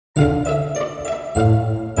1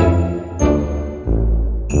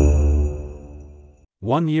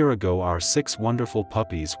 year ago our 6 wonderful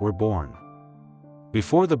puppies were born.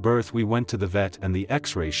 Before the birth we went to the vet and the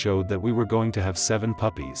x-ray showed that we were going to have 7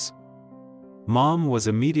 puppies. Mom was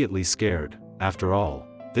immediately scared. After all,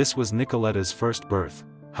 this was Nicoletta's first birth.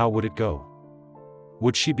 How would it go?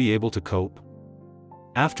 Would she be able to cope?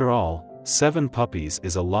 After all, 7 puppies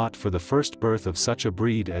is a lot for the first birth of such a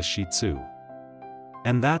breed as Shih-Tzu.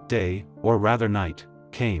 And that day, or rather night,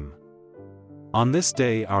 came. On this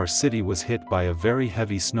day our city was hit by a very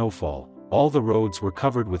heavy snowfall. All the roads were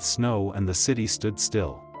covered with snow and the city stood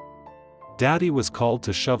still. Daddy was called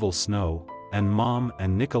to shovel snow, and Mom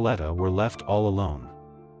and Nicoletta were left all alone.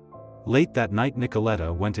 Late that night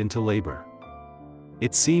Nicoletta went into labor.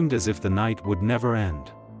 It seemed as if the night would never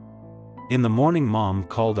end. In the morning Mom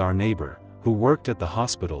called our neighbor, who worked at the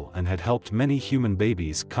hospital and had helped many human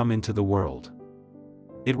babies come into the world.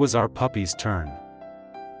 It was our puppies' turn.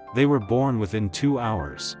 They were born within 2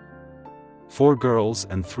 hours. 4 girls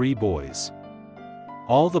and 3 boys.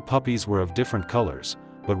 All the puppies were of different colors,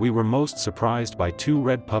 but we were most surprised by 2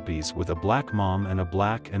 red puppies with a black mom and a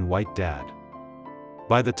black and white dad.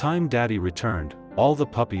 By the time Daddy returned, all the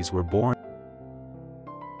puppies were born.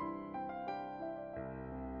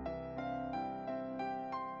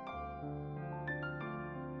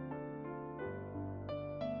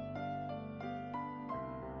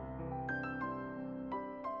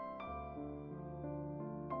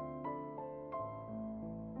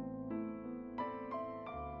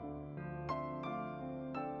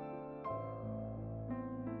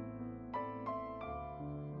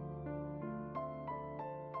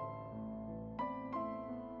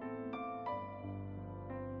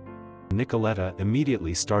 Nicoletta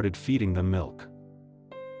immediately started feeding them milk.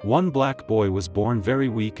 1 black boy was born very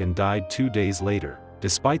weak and died 2 days later,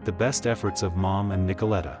 despite the best efforts of Mom and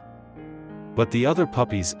Nicoletta. But the other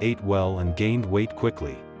puppies ate well and gained weight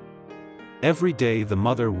quickly. Every day the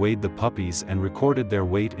mother weighed the puppies and recorded their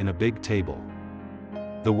weight in a big table.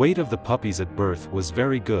 The weight of the puppies at birth was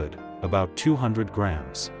very good, about 200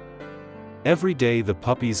 grams. Every day the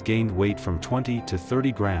puppies gained weight from 20 to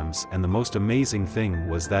 30 grams, and the most amazing thing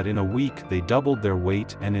was that in a week they doubled their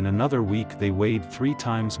weight and in another week they weighed 3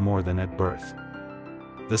 times more than at birth.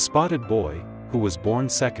 The spotted boy, who was born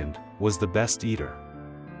second, was the best eater.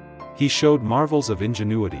 He showed marvels of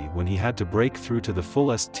ingenuity when he had to break through to the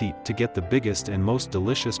fullest teat to get the biggest and most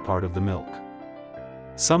delicious part of the milk.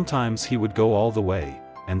 Sometimes he would go all the way,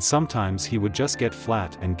 and sometimes he would just get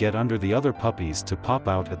flat and get under the other puppies to pop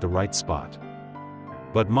out at the right spot.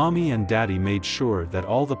 But Mommy and Daddy made sure that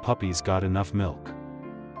all the puppies got enough milk.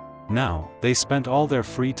 Now, they spent all their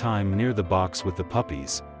free time near the box with the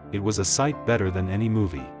puppies. It was a sight better than any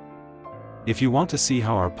movie. If you want to see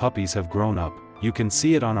how our puppies have grown up, you can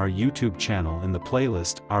see it on our YouTube channel in the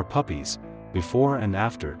playlist, Our Puppies, Before and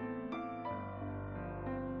After.